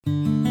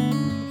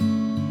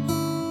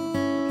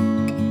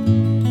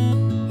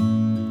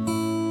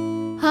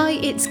Hi,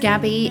 it's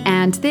Gabby,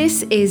 and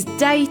this is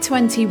day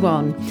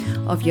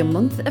 21 of your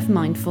Month of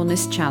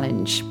Mindfulness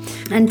Challenge.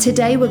 And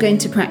today we're going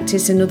to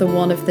practice another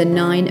one of the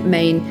 9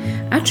 main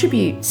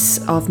attributes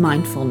of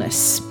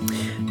mindfulness: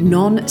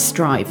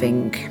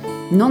 non-striving.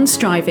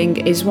 Non-striving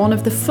is one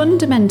of the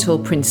fundamental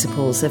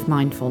principles of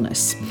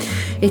mindfulness.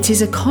 It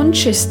is a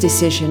conscious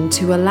decision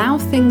to allow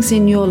things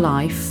in your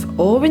life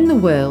or in the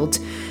world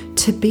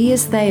to be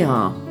as they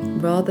are,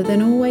 rather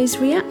than always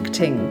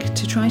reacting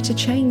to try to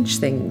change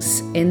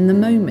things in the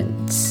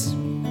moment.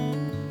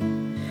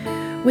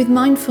 With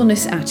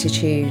mindfulness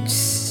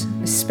attitudes,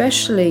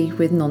 especially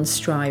with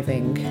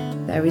non-striving,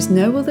 there is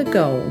no other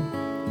goal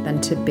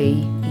than to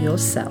be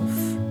yourself.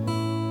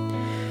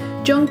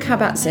 Jon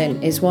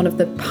Kabat-Zinn is one of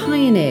the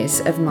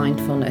pioneers of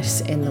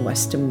mindfulness in the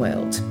Western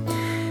world.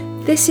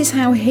 This is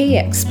how he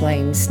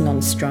explains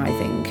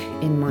non-striving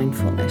in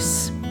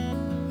mindfulness.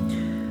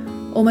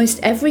 Almost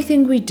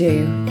everything we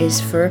do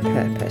is for a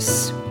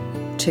purpose,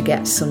 to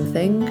get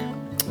something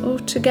or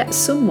to get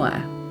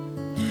somewhere.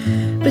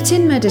 But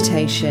in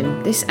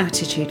meditation, this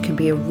attitude can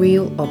be a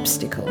real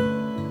obstacle.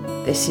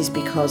 This is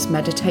because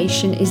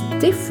meditation is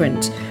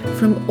different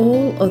from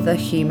all other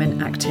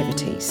human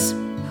activities.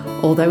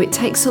 Although it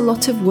takes a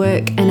lot of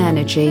work and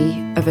energy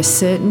of a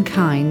certain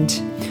kind,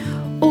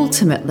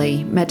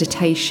 ultimately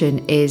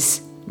meditation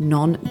is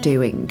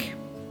non-doing.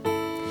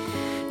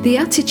 The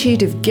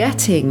attitude of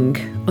getting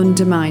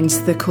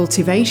undermines the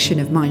cultivation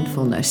of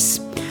mindfulness,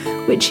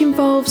 which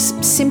involves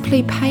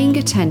simply paying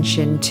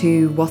attention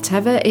to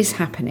whatever is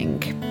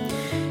happening.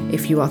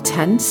 If you are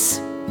tense,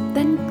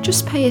 then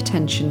just pay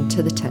attention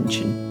to the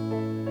tension.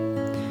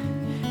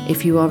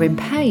 If you are in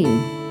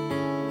pain,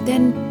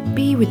 then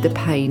be with the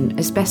pain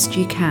as best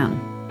you can.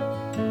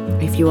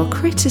 If you are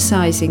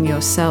criticizing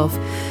yourself,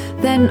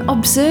 then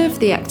observe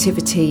the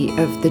activity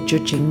of the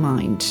judging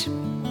mind.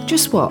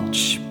 Just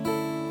watch.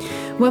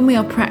 When we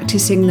are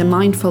practicing the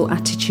mindful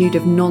attitude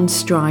of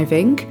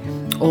non-striving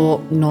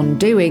or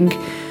non-doing,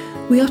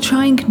 we are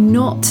trying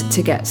not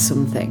to get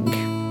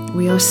something.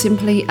 We are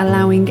simply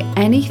allowing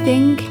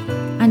anything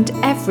and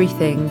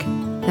everything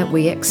that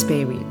we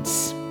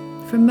experience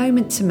from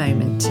moment to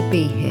moment to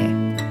be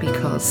here,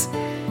 because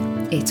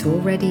it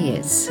already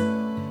is.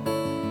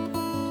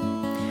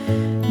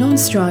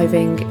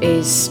 Non-striving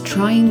is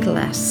trying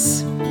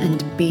less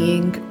and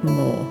being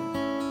more.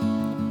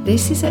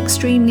 This is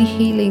extremely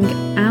healing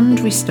and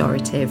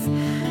restorative,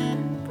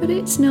 but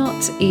it's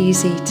not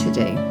easy to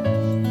do.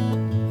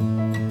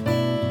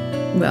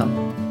 Well,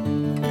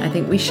 I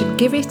think we should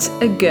give it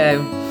a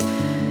go.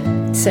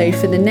 So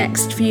for the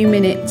next few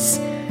minutes,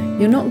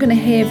 you're not going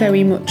to hear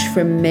very much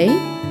from me.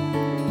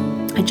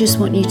 I just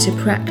want you to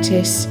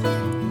practice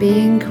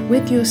being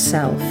with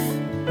yourself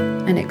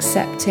and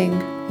accepting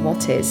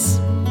what is.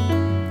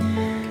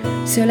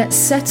 So let's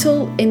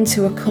settle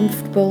into a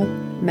comfortable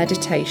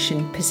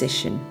meditation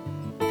position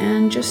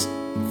and just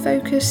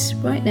focus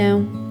right now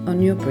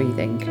on your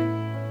breathing.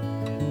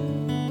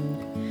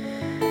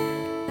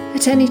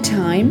 At any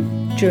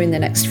time during the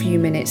next few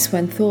minutes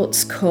when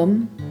thoughts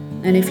come,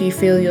 and if you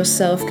feel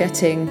yourself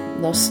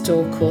getting lost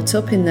or caught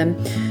up in them,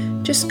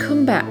 just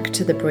come back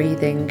to the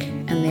breathing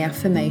and the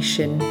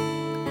affirmation,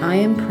 I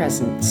am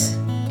present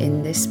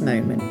in this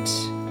moment.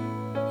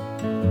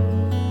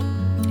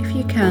 If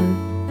you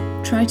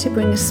can, try to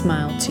bring a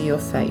smile to your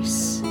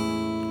face.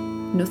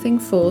 Nothing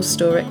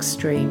forced or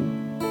extreme.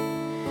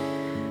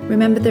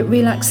 Remember that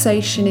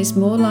relaxation is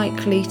more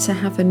likely to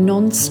have a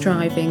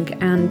non-striving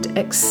and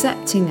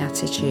accepting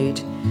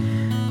attitude,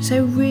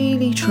 so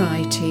really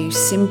try to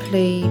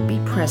simply be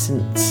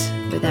present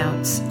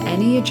without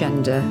any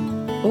agenda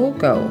or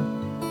goal,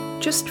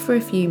 just for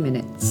a few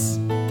minutes.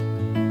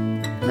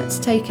 Let's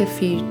take a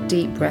few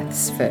deep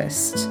breaths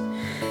first.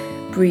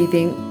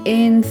 Breathing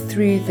in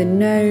through the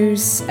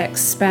nose,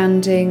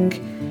 expanding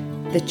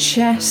the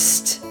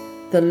chest,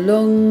 the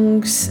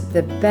lungs,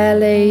 the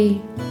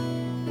belly,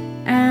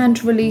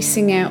 and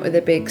releasing out with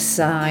a big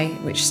sigh,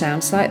 which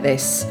sounds like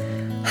this.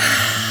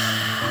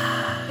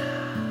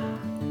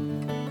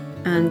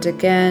 And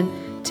again,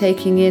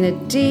 taking in a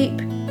deep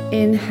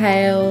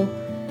inhale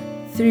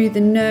through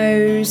the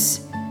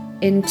nose,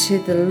 into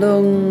the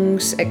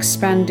lungs,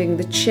 expanding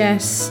the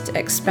chest,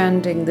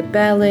 expanding the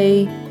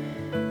belly,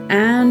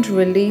 and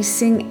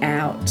releasing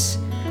out.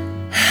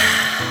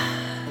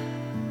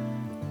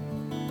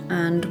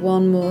 And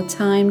one more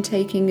time,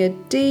 taking a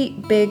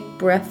deep, big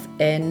breath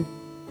in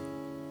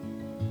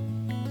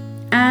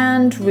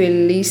and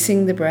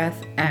releasing the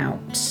breath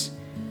out.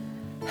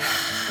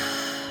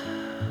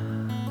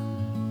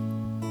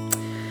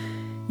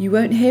 You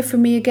won't hear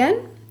from me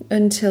again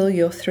until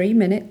your 3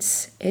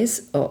 minutes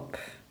is up.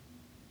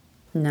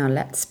 Now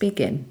let's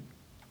begin.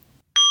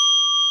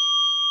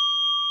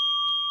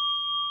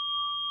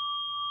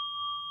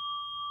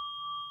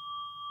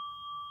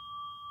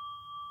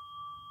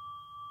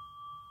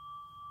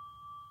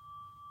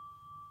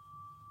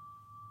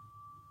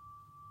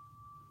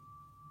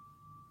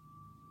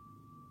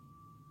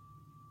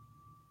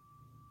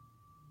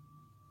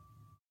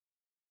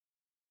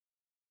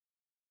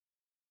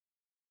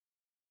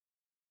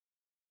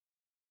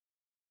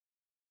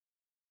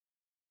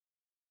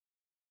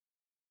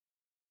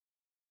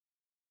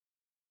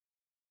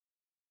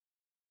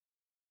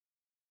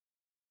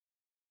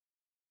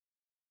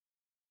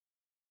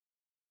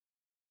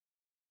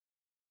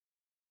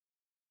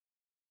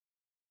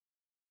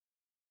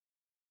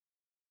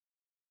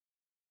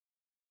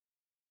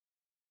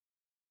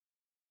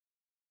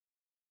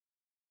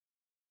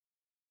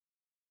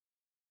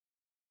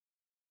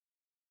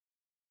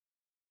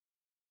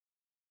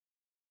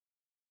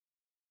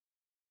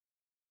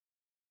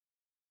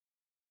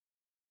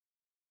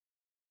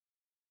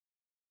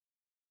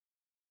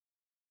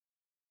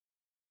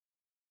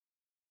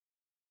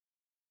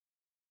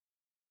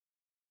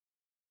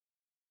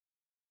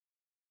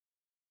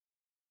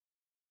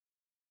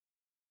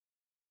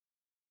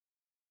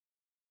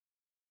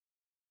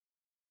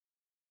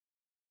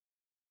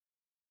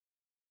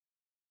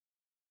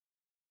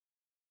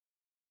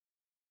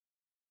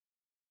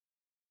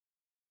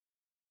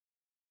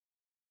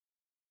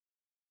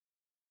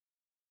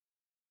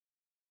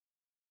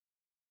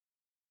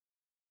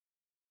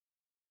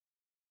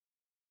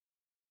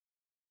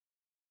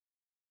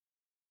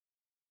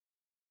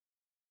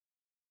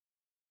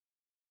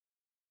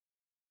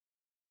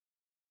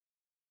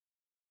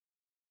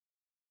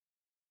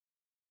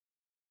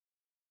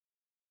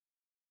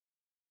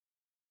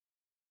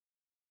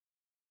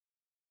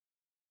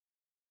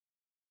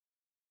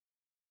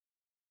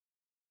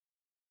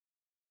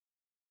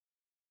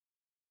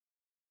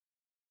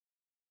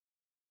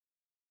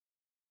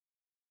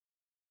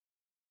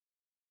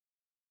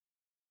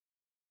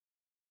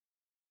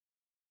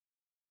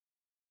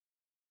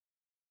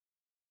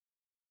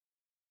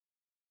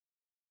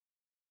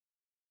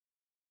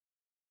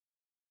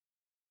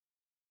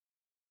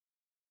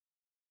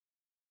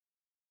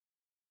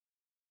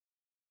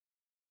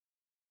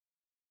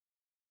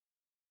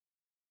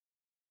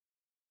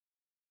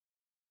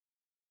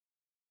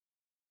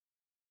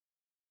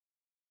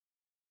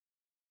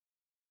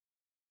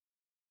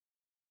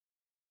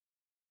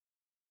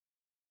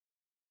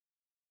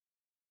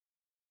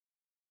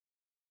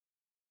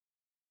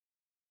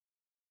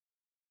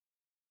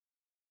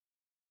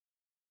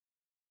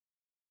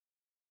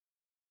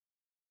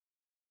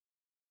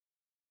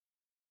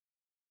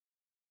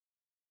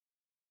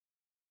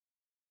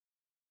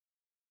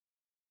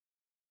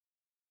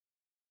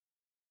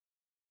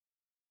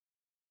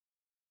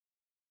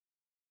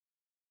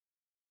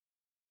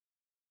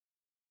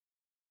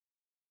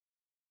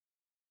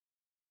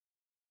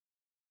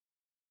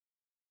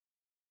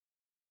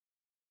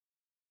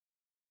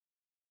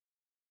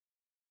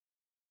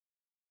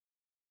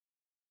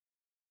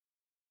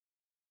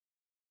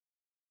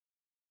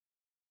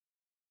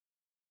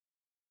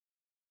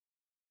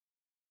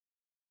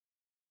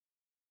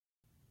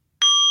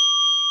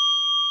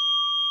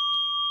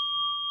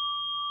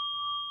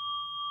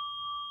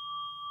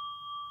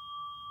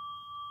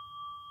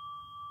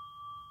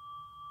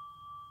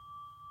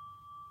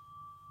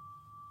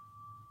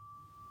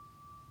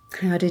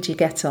 How did you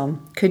get on?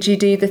 Could you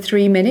do the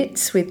 3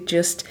 minutes with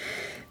just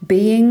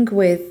being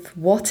with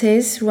what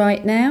is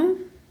right now?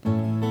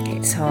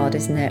 It's hard,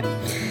 isn't it?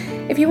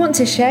 If you want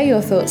to share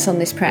your thoughts on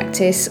this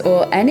practice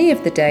or any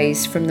of the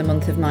days from the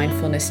Month of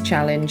Mindfulness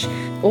Challenge,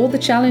 or the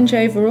challenge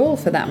overall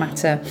for that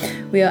matter,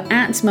 we are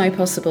at My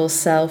Possible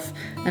Self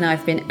and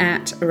I've been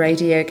at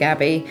Radio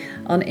Gabby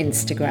on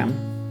Instagram.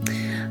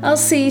 I'll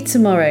see you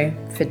tomorrow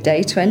for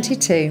day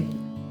 22.